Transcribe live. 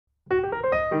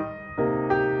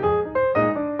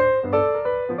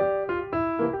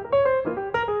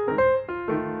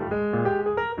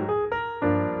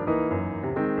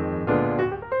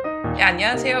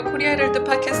안녕하세요. 코리아 헤럴드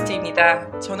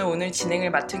팟캐스트입니다. 저는 오늘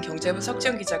진행을 맡은 경제부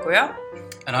석지영 기자고요.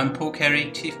 And I'm Paul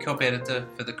Carey, Chief Copy Editor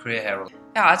for the Korea Herald.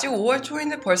 아직 5월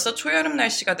초인데 벌써 초여름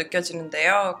날씨가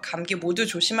느껴지는데요. 감기 모두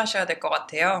조심하셔야 될 것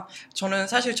같아요. 저는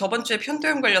사실 저번 주에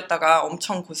편도염 걸렸다가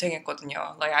엄청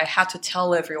고생했거든요. Like I had to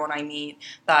tell everyone I meet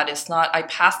that it's not, I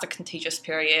passed the contagious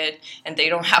period and they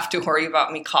don't have to worry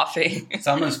about me coughing.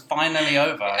 Summer's finally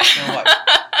over. I feel like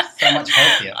so much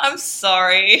healthier. I'm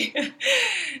sorry.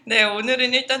 네,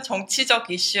 오늘은 일단 정치적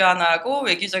이슈 하나하고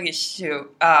외교적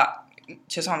이슈,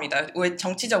 죄송합니다.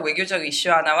 정치적 외교적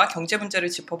이슈 하나와 경제 문제를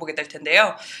짚어보게 될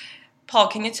텐데요. Paul,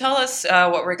 can you tell us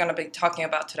what we're going to be talking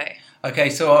about today?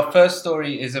 Okay, so our first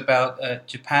story is about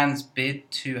Japan's bid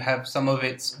to have some of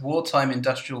its wartime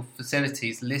industrial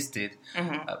facilities listed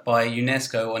by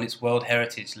UNESCO on its World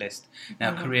Heritage List.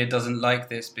 Now, Korea doesn't like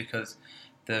this because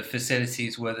the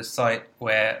facilities were the site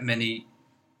where many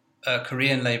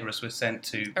Korean labourers were sent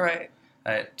to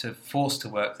forced to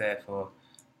work there for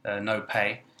no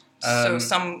pay. So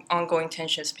some ongoing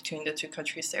tensions between the two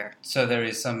countries there. So there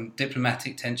is some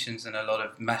diplomatic tensions and a lot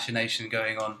of machination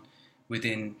going on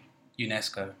within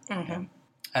UNESCO.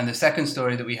 And the second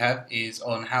story that we have is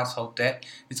on household debt.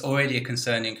 It's already a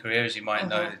concern in Korea, as you might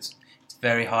know. It's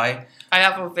very high. I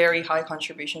have a very high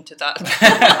contribution to that.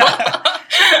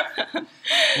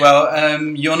 Well,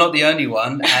 you're not the only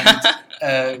one.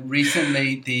 And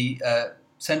recently the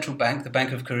Central Bank, the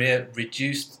Bank of Korea,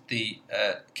 reduced the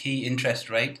key interest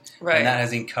rate, and that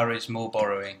has encouraged more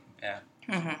borrowing. Yeah.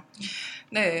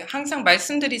 네, 항상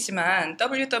말씀드리지만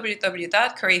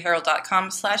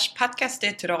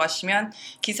www.koreaherald.com/podcast에 들어가시면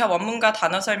기사 원문과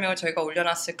단어 설명을 저희가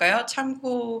올려놨을까요?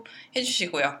 참고해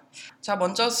주시고요. 자,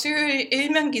 먼저 수요일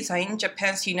일면 기사인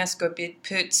Japan's UNESCO bid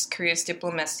puts Korea's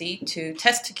diplomacy to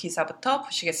test 기사부터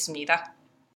보시겠습니다.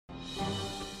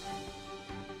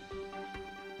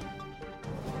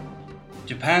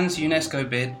 Japan's UNESCO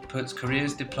bid puts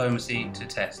Korea's diplomacy to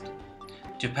test.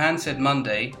 Japan said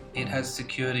Monday it has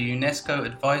secured a UNESCO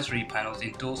advisory panel's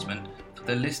endorsement for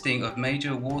the listing of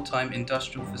major wartime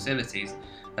industrial facilities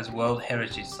as World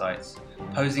Heritage Sites,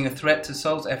 posing a threat to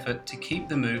Seoul's effort to keep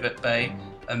the move at bay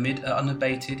amid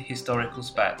unabated historical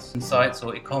spats. Sites,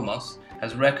 or ICOMOS,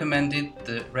 has recommended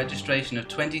the registration of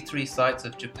 23 sites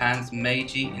of Japan's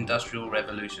Meiji Industrial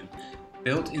Revolution,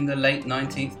 built in the late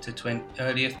 19th to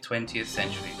earliest 20th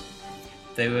centuries.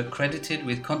 They were credited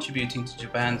with contributing to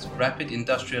Japan's rapid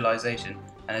industrialization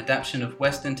and adaptation of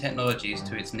Western technologies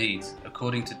to its needs,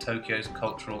 according to Tokyo's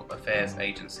Cultural Affairs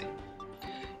Agency.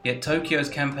 Yet Tokyo's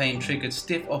campaign triggered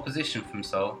stiff opposition from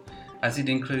Seoul, as it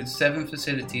includes 7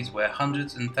 facilities where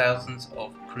hundreds and thousands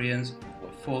of Koreans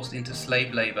were forced into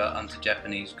slave labor under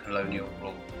Japanese colonial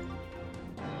rule.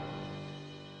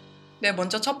 네,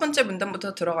 먼저 첫 번째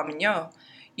문단부터 들어가면요.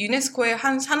 유네스코의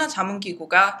한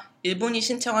산하자문기구가 일본이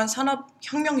신청한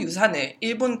산업혁명유산을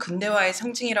일본 근대화의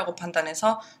상징이라고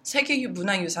판단해서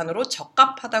세계문화유산으로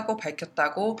적합하다고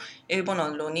밝혔다고 일본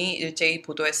언론이 일제히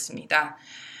보도했습니다.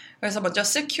 그래서 먼저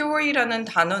secure이라는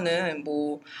단어는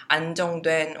뭐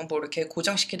안정된, 뭐 이렇게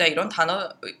고정시키다 이런 단어,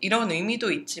 이런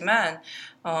의미도 있지만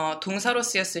동사로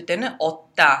쓰였을 때는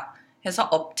얻다 해서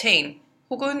obtain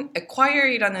혹은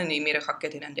acquire이라는 의미를 갖게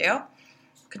되는데요.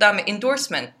 그 다음에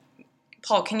endorsement.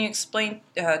 Paul, can you explain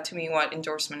to me what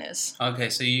endorsement is?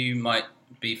 Okay, so you might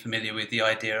be familiar with the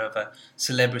idea of a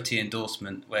celebrity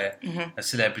endorsement, where a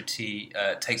celebrity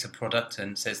takes a product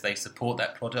and says they support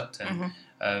that product and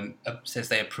says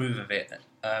they approve of it.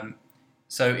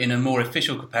 So in a more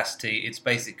official capacity, it's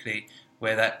basically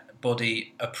where that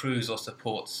body approves or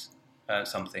supports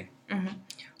something.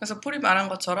 그래서 폴이 말한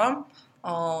것처럼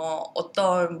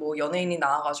어떤 뭐 연예인이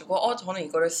나와가지고 저는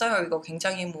이거를 써요. 이거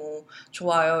굉장히 뭐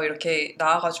좋아요. 이렇게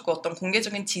나와가지고 어떤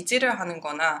공개적인 지지를 하는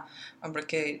거나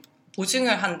이렇게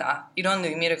보증을 한다. 이런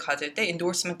의미를 가질 때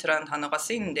endorsement라는 단어가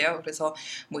쓰이는데요. 그래서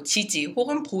뭐 지지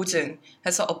혹은 보증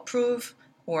해서 approve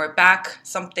or back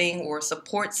something or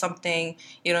support something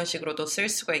이런 식으로도 쓸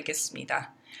수가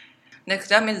있겠습니다. 네, 그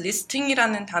다음에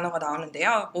listing이라는 단어가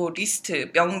나오는데요. 뭐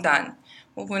리스트, 명단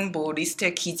혹은 뭐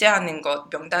리스트에 기재하는 것,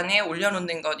 명단에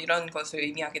올려놓는 것 이런 것을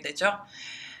의미하게 되죠.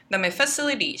 그 다음에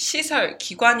facility, 시설,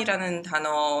 기관이라는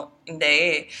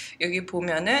단어인데 여기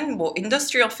보면은 뭐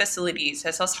industrial facilities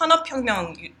해서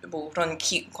산업혁명 뭐 그런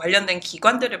관련된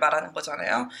기관들을 말하는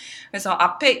거잖아요. 그래서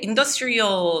앞에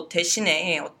industrial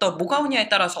대신에 뭐가 오냐에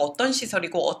따라서 어떤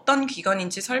시설이고 어떤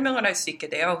기관인지 설명을 할 수 있게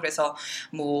돼요. 그래서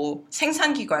뭐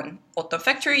생산기관, 어떤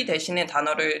factory 대신에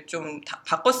단어를 좀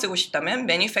바꿔 쓰고 싶다면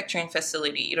manufacturing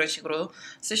facility 이런 식으로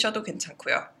쓰셔도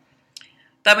괜찮고요.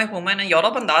 그 다음에 보면은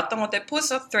여러 번 나왔던 건데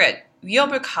pose a threat,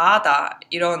 위협을 가하다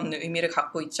이런 의미를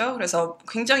갖고 있죠. 그래서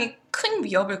굉장히 큰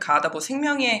위협을 가하다, 뭐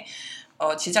생명에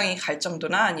지장이 갈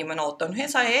정도나 아니면 어떤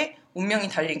회사의 운명이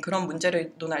달린 그런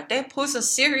문제를 논할 때 pose a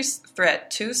serious threat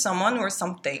to someone or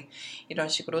something 이런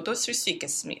식으로도 쓸 수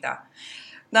있겠습니다.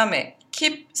 그 다음에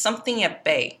keep something at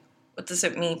bay. What does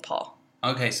it mean, Paul?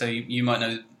 Okay, so you might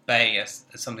know bay as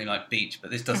something like beach,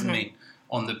 but this doesn't mean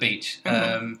on the beach.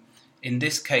 In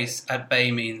this case, at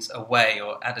bay means away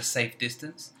or at a safe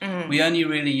distance. We only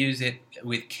really use it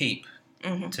with keep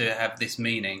to have this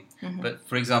meaning. But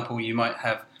for example, you might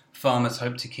have farmers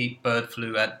hope to keep bird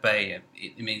flu at bay.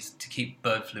 It means to keep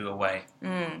bird flu away.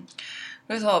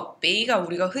 그래서 bay가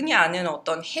우리가 흔히 아는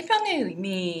어떤 해변의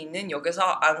의미는 여기서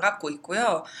안 갖고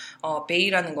있고요.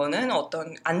 bay라는 거는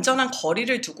어떤 안전한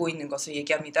거리를 두고 있는 것을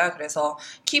얘기합니다. 그래서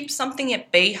keep something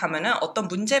at bay 하면은 어떤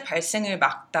문제 발생을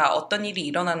막다, 어떤 일이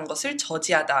일어나는 것을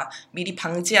저지하다, 미리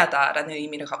방지하다라는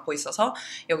의미를 갖고 있어서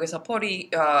여기서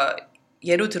폴이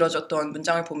예로 들어줬던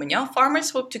문장을 보면요.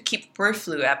 Farmers hope to keep bird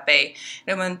flu at bay.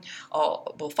 그러면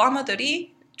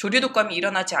farmer들이 조류독감이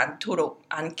일어나지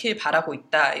않길 바라고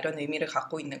있다 이런 의미를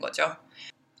갖고 있는 거죠.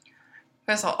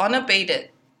 그래서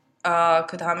unabated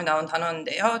그 다음에 나온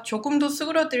단어인데요. 조금도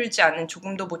수그러들지 않은,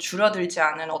 조금도 줄어들지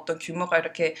않은 어떤 규모가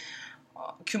이렇게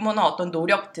규모나 어떤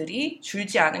노력들이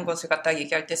줄지 않은 것을 갖다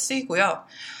얘기할 때 쓰이고요.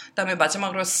 그 다음에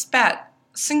마지막으로 spat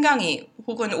승강이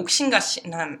혹은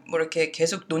옥신각신함 이렇게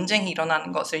계속 논쟁이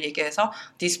일어나는 것을 얘기해서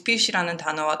dispute이라는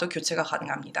단어와도 교체가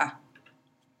가능합니다.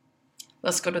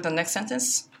 Let's go to the next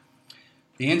sentence.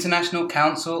 The International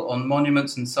Council on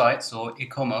Monuments and Sites, or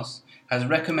ICOMOS, has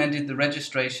recommended the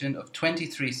registration of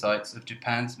 23 sites of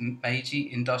Japan's Meiji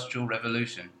Industrial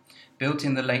Revolution, built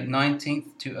in the late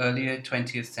 19th to earlier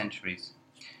 20th centuries.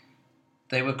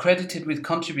 They were credited with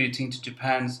contributing to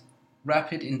Japan's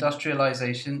rapid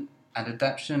industrialization and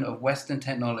adaptation of Western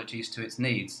technologies to its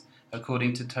needs,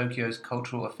 according to Tokyo's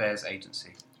Cultural Affairs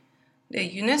Agency. 네,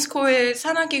 유네스코의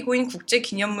산하기구인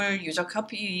국제기념물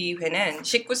유적협의회는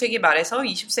 19세기 말에서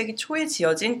 20세기 초에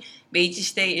지어진 메이지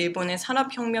시대 일본의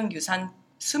산업혁명 유산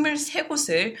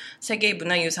 23곳을 세계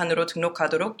문화유산으로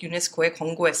등록하도록 유네스코에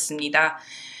권고했습니다.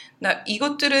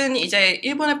 이것들은 이제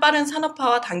일본의 빠른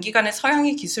산업화와 단기간에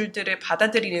서양의 기술들을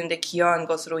받아들이는 데 기여한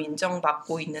것으로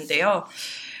인정받고 있는데요.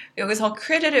 여기서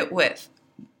credited with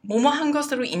뭐뭐 한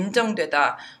것으로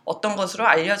인정되다, 어떤 것으로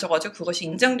알려져가지고 그것이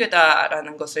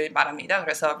인정되다라는 것을 말합니다.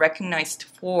 그래서 recognized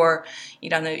for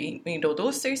이라는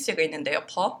의미로도 쓸 수가 있는데요.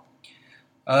 Paul?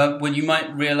 Well, you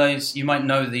might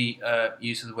know the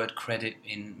use of the word credit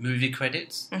in movie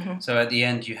credits. So at the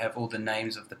end you have all the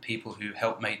names of the people who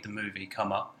helped make the movie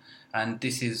come up. And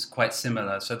this is quite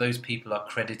similar. So those people are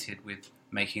credited with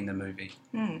making the movie.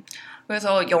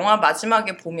 그래서 영화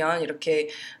마지막에 보면 이렇게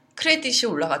크레딧이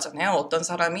올라가잖아요. 어떤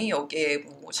사람이 여기에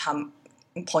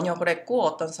번역을 했고,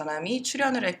 어떤 사람이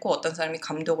출연을 했고, 어떤 사람이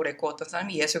감독을 했고, 어떤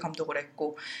사람이 예술 감독을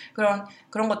했고,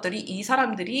 그런 것들이 이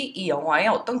사람들이 이 영화에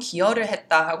어떤 기여를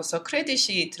했다 하고서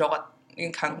크레딧이 들어간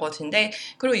것인데,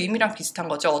 그리고 의미랑 비슷한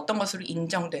거죠. 어떤 것으로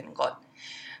인정되는 것.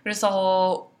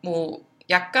 그래서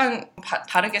약간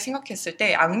다르게 생각했을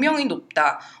때 악명이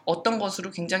높다, 어떤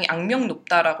것으로 굉장히 악명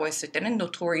높다라고 했을 때는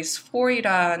notorious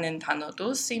for이라는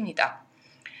단어도 쓰입니다.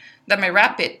 그 다음에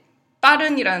rapid,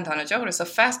 빠른이라는 단어죠. 그래서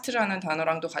fast라는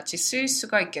단어랑도 같이 쓸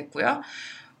수가 있겠고요.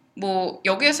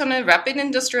 여기에서는 rapid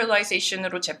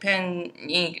industrialization으로 재팬이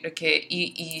이렇게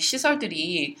이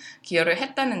시설들이 기여를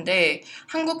했다는데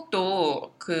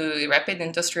한국도 그 rapid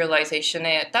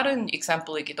industrialization의 다른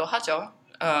example이기도 하죠.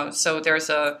 So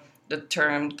there's the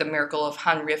term the miracle of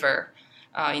Han River.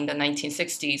 In the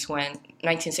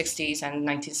 1960s and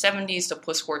 1970s, the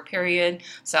post-war period,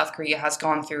 South Korea has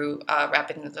gone through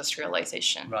rapid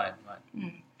industrialization. Right.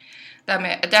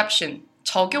 그다음에 adaptation,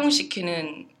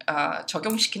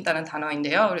 적용시킨다는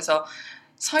단어인데요. 그래서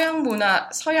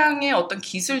서양의 어떤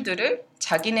기술들을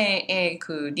자기네의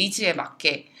그 니즈에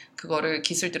맞게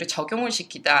기술들을 적용을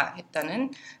시키다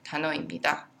했다는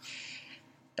단어입니다.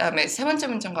 그다음에 세 번째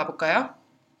문장 가볼까요?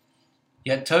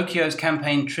 Yet Tokyo's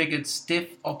campaign triggered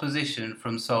stiff opposition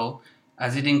from Seoul,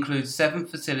 as it includes 7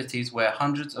 facilities where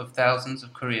hundreds of thousands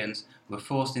of Koreans were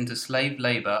forced into slave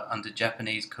labor under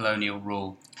Japanese colonial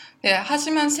rule. 네,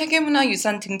 하지만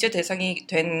세계문화유산 등재 대상이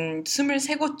된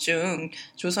 23곳 중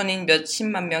조선인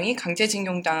몇십만 명이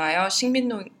강제징용 당하여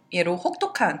식민노예로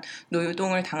혹독한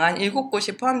노동을 당한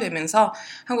 7곳이 포함되면서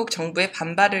한국 정부의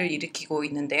반발을 일으키고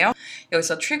있는데요.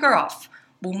 여기서 trigger off,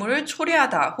 몸을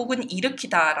초래하다 혹은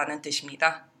일으키다라는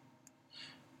뜻입니다.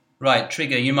 Right,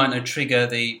 trigger. You might know trigger,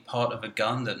 the part of a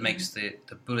gun that makes the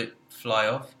bullet fly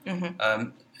off.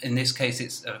 In this case,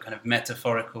 it's a kind of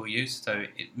metaphorical use, so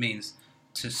it means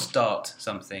to start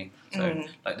something. So,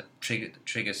 like the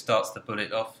trigger starts the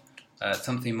bullet off.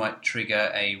 Something might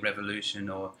trigger a revolution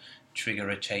or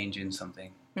trigger a change in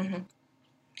something.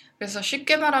 그래서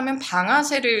쉽게 말하면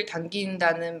방아쇠를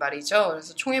당긴다는 말이죠.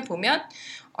 그래서 총에 보면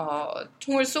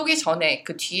총을 쏘기 전에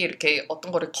그 뒤에 이렇게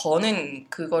어떤 거를 거는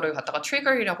그거를 갖다가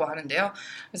trigger이라고 하는데요.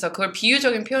 그래서 그걸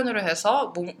비유적인 표현으로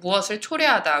해서 무엇을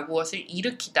초래하다, 무엇을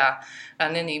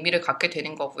일으키다라는 의미를 갖게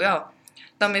되는 거고요.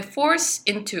 그다음에 force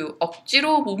into,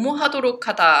 억지로 뭐뭐하도록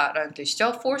하다라는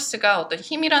뜻이죠. force가 어떤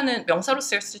힘이라는, 명사로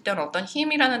쓰였을 때는 어떤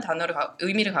힘이라는 단어를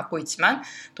의미를 갖고 있지만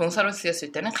동사로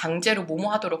쓰였을 때는 강제로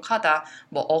뭐뭐하도록 하다,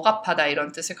 뭐 억압하다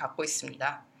이런 뜻을 갖고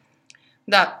있습니다.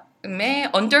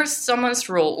 그다음에 under someone's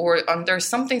rule or under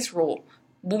something's rule,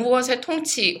 무엇의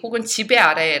통치 혹은 지배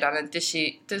아래라는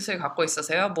뜻을 갖고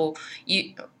있어서요.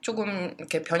 조금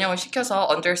이렇게 변형을 시켜서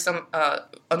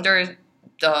under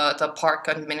the park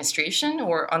administration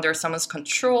or under someone's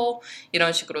control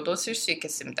이런 식으로도 쓸 수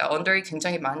있겠습니다. under이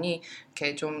굉장히 많이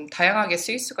이렇게 좀 다양하게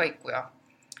쓰일 수가 있고요.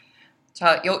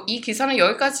 자, 이 기사는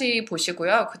여기까지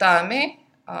보시고요. 그 다음에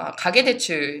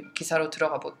가계대출 기사로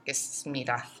들어가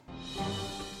보겠습니다.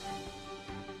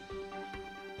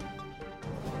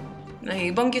 네,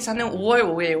 이번 기사는 5월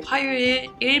 5일 화요일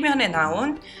 1면에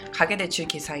나온 가계대출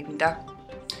기사입니다.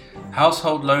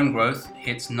 Household loan growth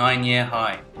hits 9-year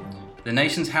high. The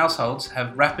nation's households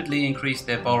have rapidly increased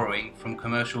their borrowing from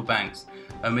commercial banks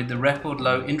amid the record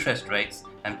low interest rates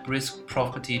and brisk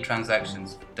property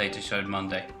transactions, data showed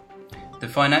Monday. The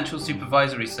Financial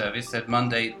Supervisory Service said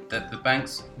Monday that the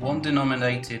bank's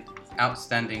won-denominated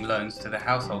outstanding loans to the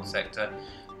household sector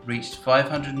reached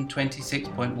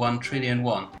 526.1 trillion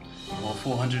won, or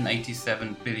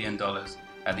 $487 billion,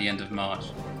 at the end of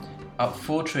March, up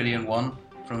 4 trillion won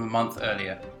from a month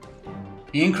earlier.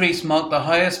 The increase marked the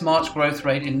highest March growth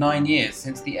rate in 9 years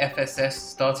since the FSS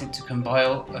started to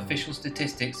compile official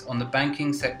statistics on the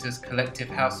banking sector's collective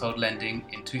household lending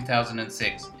in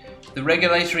 2006. The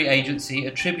regulatory agency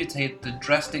attributed the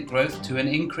drastic growth to an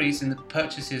increase in the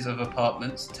purchases of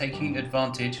apartments, taking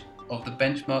advantage of the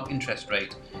benchmark interest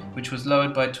rate, which was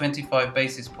lowered by 25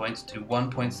 basis points to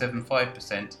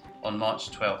 1.75% on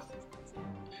March 12th.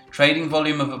 Trading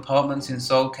volume of apartments in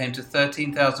Seoul came to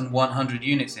 13,100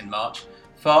 units in March,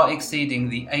 far exceeding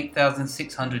the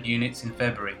 8,600 units in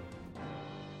February.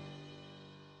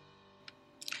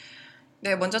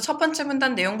 네, 먼저 첫 번째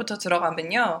문단 내용부터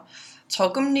들어가면요.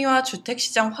 저금리와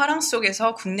주택시장 화랑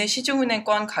속에서 국내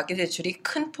시중은행권 가계대출이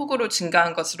큰 폭으로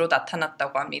증가한 것으로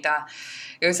나타났다고 합니다.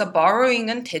 여기서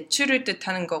borrowing은 대출을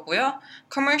뜻하는 거고요.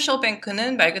 commercial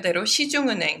bank는 말 그대로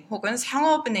시중은행 혹은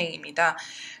상업은행입니다.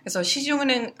 그래서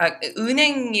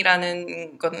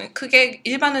은행이라는 거는 크게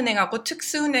일반은행하고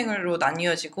특수은행으로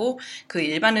나뉘어지고 그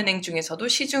일반은행 중에서도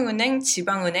시중은행,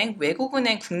 지방은행,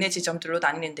 외국은행, 국내 지점들로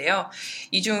나뉘는데요.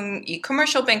 이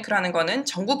commercial bank라는 거는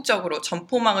전국적으로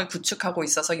점포망을 구축하고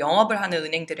있어서 영업을 하는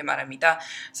은행들을 말합니다.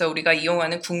 그래서 우리가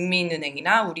이용하는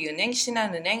국민은행이나 우리은행,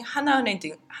 신한은행,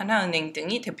 하나은행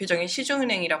등이 대표적인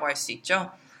시중은행이라고 할 수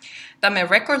있죠. 그다음에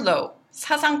record low,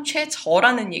 사상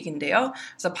최저라는 얘기인데요.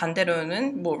 그래서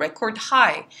반대로는 record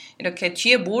high, 이렇게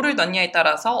뒤에 뭐를 넣냐에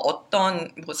따라서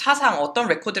어떤 어떤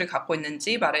레코드를 갖고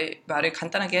있는지 말을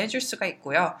간단하게 해줄 수가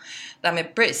있고요.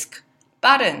 그다음에 brisk,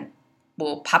 빠른,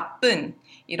 바쁜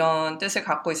이런 뜻을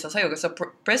갖고 있어서 여기서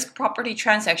brisk property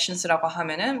transactions라고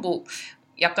하면은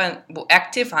약간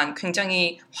active한,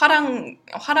 굉장히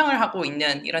화랑을 하고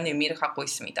있는 이런 의미를 갖고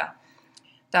있습니다.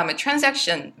 그다음에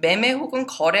transaction, 매매 혹은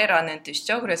거래라는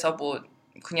뜻이죠. 그래서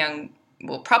그냥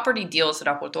property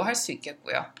deals라고도 할 수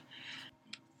있겠고요.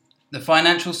 The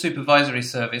Financial Supervisory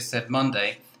Service said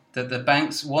Monday that the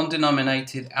bank's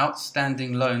won-denominated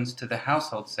outstanding loans to the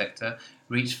household sector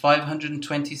reached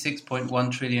 526.1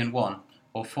 trillion won,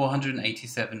 or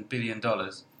 $487 billion,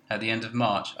 at the end of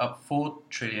March, up 4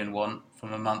 trillion won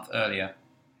from a month earlier.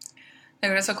 네,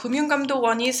 그래서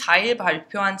금융감독원이 4일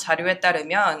발표한 자료에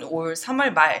따르면 올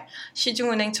 3월 말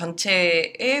시중은행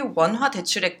전체의 원화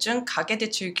대출액 중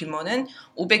가계대출 규모는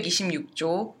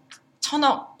 526조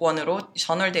 1천억 원으로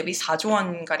전월 대비 4조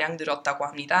원가량 늘었다고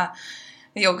합니다.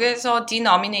 여기에서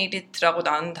denominated라고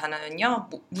나오는 단어는요,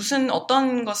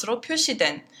 어떤 것으로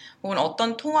표시된 혹은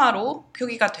어떤 통화로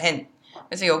표기가 된,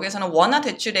 그래서 여기에서는 원화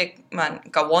대출액만,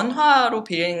 그러니까 원화로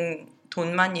빌린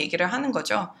돈만 얘기를 하는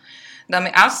거죠. 그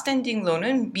다음에 outstanding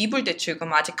loan은 미불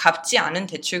대출금, 아직 갚지 않은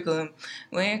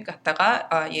대출금을 갖다가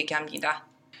얘기합니다.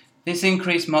 This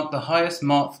increase marked the highest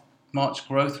March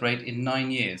growth rate in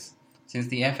 9 years, since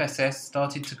the FSS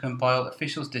started to compile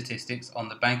official statistics on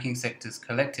the banking sector's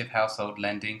collective household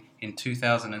lending in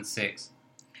 2006.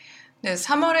 네,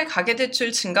 3월의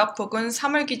가계대출 증가폭은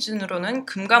 3월 기준으로는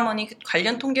금감원이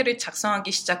관련 통계를 작성하기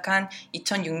시작한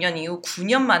 2006년 이후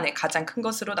 9년 만에 가장 큰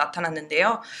것으로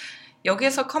나타났는데요.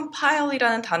 여기에서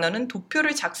compile이라는 단어는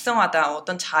도표를 작성하다,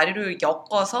 어떤 자료를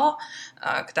엮어서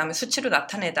그 다음에 수치로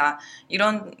나타내다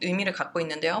이런 의미를 갖고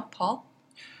있는데요. Paul?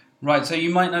 Right, so you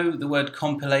might know the word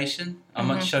compilation. I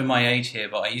might show my age here,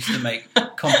 but I used to make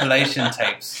compilation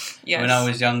tapes when I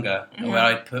was younger, where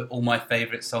I'd put all my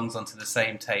favourite songs onto the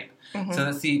same tape. So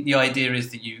that's the idea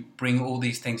is that you bring all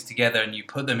these things together and you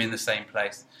put them in the same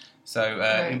place. So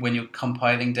when you're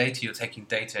compiling data, you're taking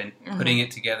data and putting it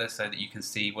together so that you can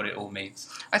see what it all means.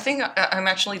 I think I'm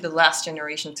actually the last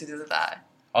generation to do that.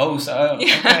 Oh, so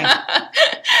okay.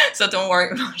 So don't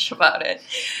worry much about it.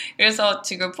 그래서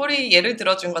지금 폴이 예를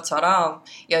들어준 것처럼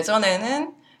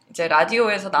예전에는 이제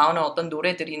라디오에서 나오는 어떤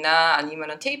노래들이나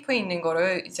아니면은 테이프에 있는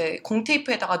거를 이제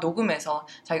공테이프에다가 녹음해서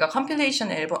자기가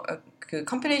컴필레이션 앨범 그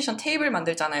컴필레이션 테이프를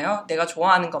만들잖아요. 내가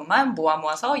좋아하는 것만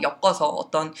모아서 엮어서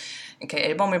어떤 이렇게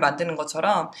앨범을 만드는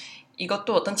것처럼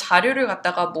이것도 어떤 자료를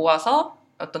갖다가 모아서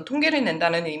어떤 통계를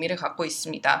낸다는 의미를 갖고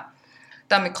있습니다.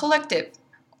 그다음에 collective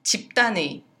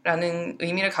집단의라는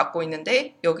의미를 갖고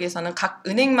있는데 여기에서는 각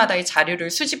은행마다의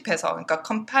자료를 수집해서 그러니까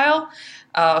compile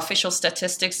official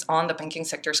statistics on the banking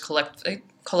sector's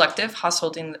collective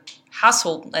household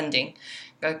lending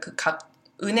그러니까 그 각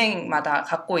은행마다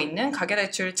갖고 있는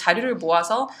가계대출 자료를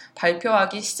모아서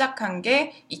발표하기 시작한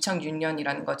게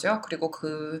 2006년이라는 거죠. 그리고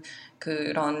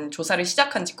그런 조사를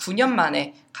시작한 지 9년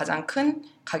만에 가장 큰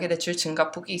가계대출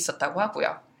증가폭이 있었다고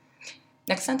하고요.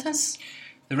 Next sentence.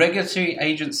 The regulatory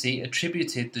agency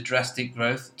attributed the drastic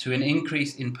growth to an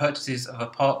increase in purchases of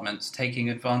apartments taking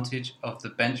advantage of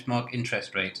the benchmark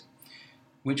interest rate,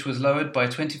 which was lowered by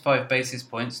 25 basis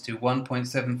points to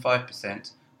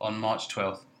 1.75% on March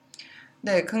 12th.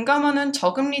 네, 금감원은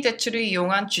저금리 대출을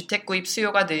이용한 주택 구입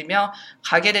수요가 늘며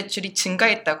가계대출이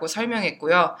증가했다고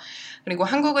설명했고요. 그리고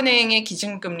한국은행의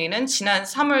기준금리는 지난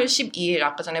 3월 12일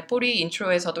아까 전에 폴이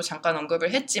인트로에서도 잠깐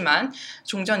언급을 했지만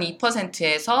종전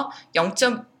 2%에서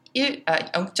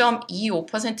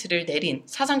 0.25%를 내린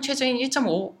사상 최저인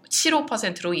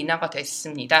 1.75%로 인하가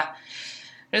됐습니다.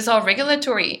 그래서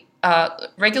regulatory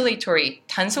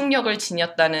단속력을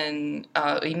지녔다는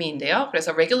의미인데요.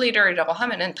 그래서 regulator이라고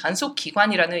하면은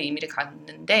단속기관이라는 의미를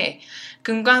갖는데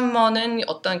금감원은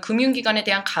어떤 금융기관에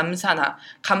대한 감사나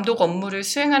감독 업무를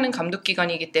수행하는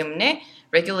감독기관이기 때문에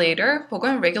regulator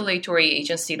혹은 regulatory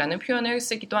agency라는 표현을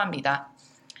쓰기도 합니다.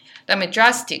 그다음에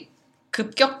drastic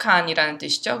급격한이라는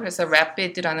뜻이죠. 그래서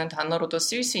rapid라는 단어로도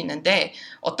쓸 수 있는데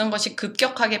어떤 것이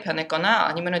급격하게 변했거나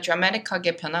아니면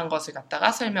dramatic하게 변한 것을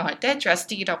갖다가 설명할 때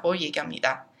drastic이라고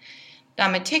얘기합니다.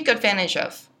 그다음에 take advantage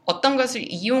of 어떤 것을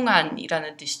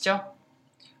이용한이라는 뜻이죠.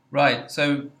 Right.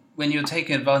 So when you're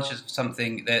taking advantage of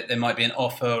something, there might be an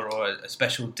offer or a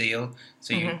special deal.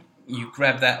 So you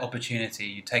grab that opportunity,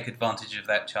 you take advantage of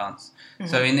that chance.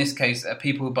 So in this case,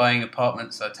 people buying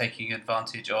apartments are taking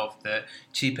advantage of the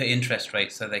cheaper interest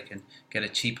rate so they can get a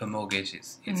cheaper mortgage.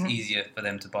 It's easier for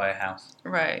them to buy a house.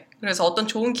 Right. 그래서 어떤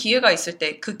좋은 기회가 있을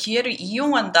때 그 기회를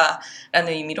이용한다라는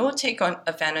의미로 take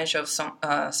advantage of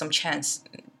some chance.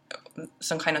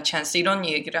 some kind of chance 이런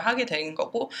얘기를 하게 되는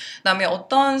거고 그다음에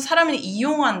어떤 사람을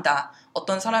이용한다.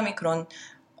 어떤 사람이 그런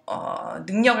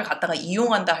능력을 갖다가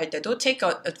이용한다 할 때도 take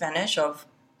advantage of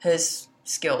his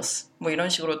skills 뭐 이런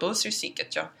식으로도 쓸 수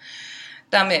있겠죠.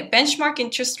 그다음에 benchmark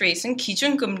interest rate은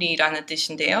기준금리라는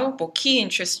뜻인데요. 뭐 key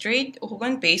interest rate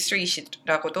혹은 base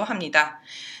rate라고도 합니다.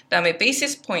 그다음에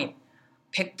basis point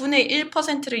 100분의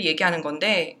 1%를 얘기하는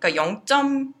건데 그러니까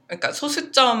그러니까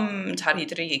소수점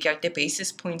자리들을 얘기할 때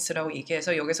basis points라고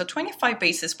얘기해서 여기서 25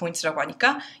 basis points라고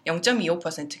하니까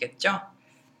 0.25%겠죠.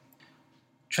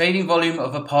 Trading volume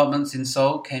of apartments in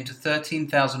Seoul came to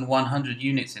 13,100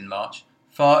 units in March,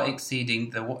 far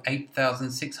exceeding the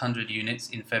 8,600 units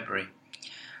in February.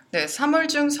 네, 3월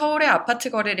중 서울의 아파트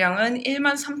거래량은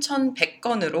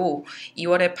 13,100건으로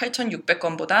 2월의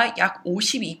 8,600건보다 약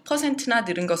 52%나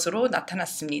늘은 것으로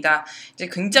나타났습니다. 이제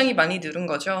굉장히 많이 늘은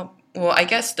거죠. Well, I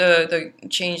guess the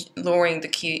change lowering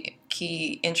the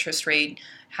key interest rate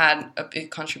had a big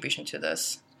contribution to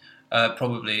this.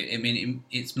 Probably. I mean,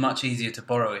 it's much easier to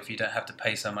borrow if you don't have to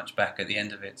pay so much back at the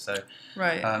end of it. So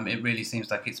right. It really seems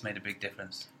like it's made a big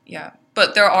difference. Yeah,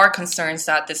 but there are concerns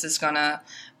that this is gonna,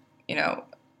 you know.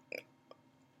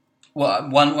 Well,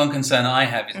 one concern I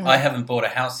have is I haven't bought a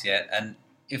house yet, and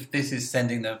if this is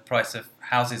sending the price of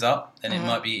houses up, then it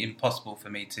might be impossible for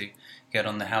me to get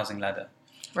on the housing ladder.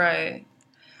 Right.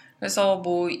 그래서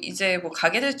뭐 이제 뭐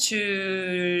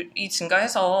가계대출이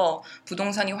증가해서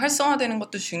부동산이 활성화되는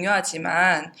것도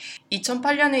중요하지만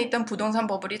 2008년에 있던 부동산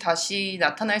버블이 다시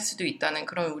나타날 수도 있다는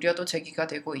그런 우려도 제기가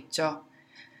되고 있죠.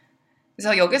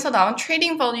 그래서 여기서 나온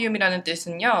trading volume이라는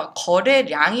뜻은요,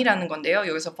 거래량이라는 건데요.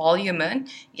 여기서 volume은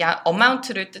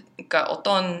amount를 그러니까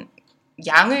어떤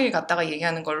양을 갖다가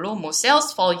얘기하는 걸로 뭐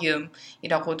sales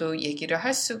volume이라고도 얘기를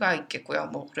할 수가 있겠고요.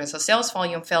 뭐 그래서 sales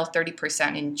volume fell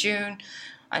 30% in June.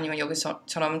 아니면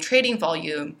여기서처럼 trading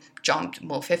volume jumped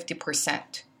뭐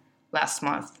 50% last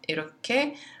month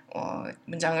이렇게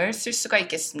문장을 쓸 수가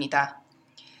있겠습니다.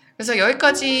 그래서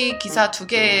여기까지 기사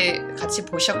 2개 같이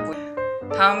보셨고요.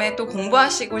 다음에 또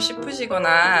공부하시고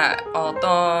싶으시거나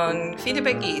어떤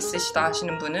피드백이 있으시다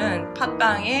하시는 분은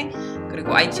팟빵에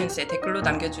그리고 아이튠즈에 댓글로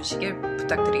남겨주시길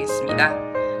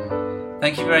부탁드리겠습니다.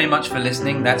 Thank you very much for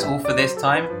listening. That's all for this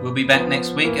time. We'll be back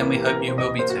next week and we hope you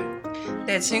will be too.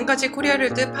 네, 지금까지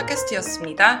코리아를 뜻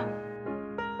팟캐스트였습니다.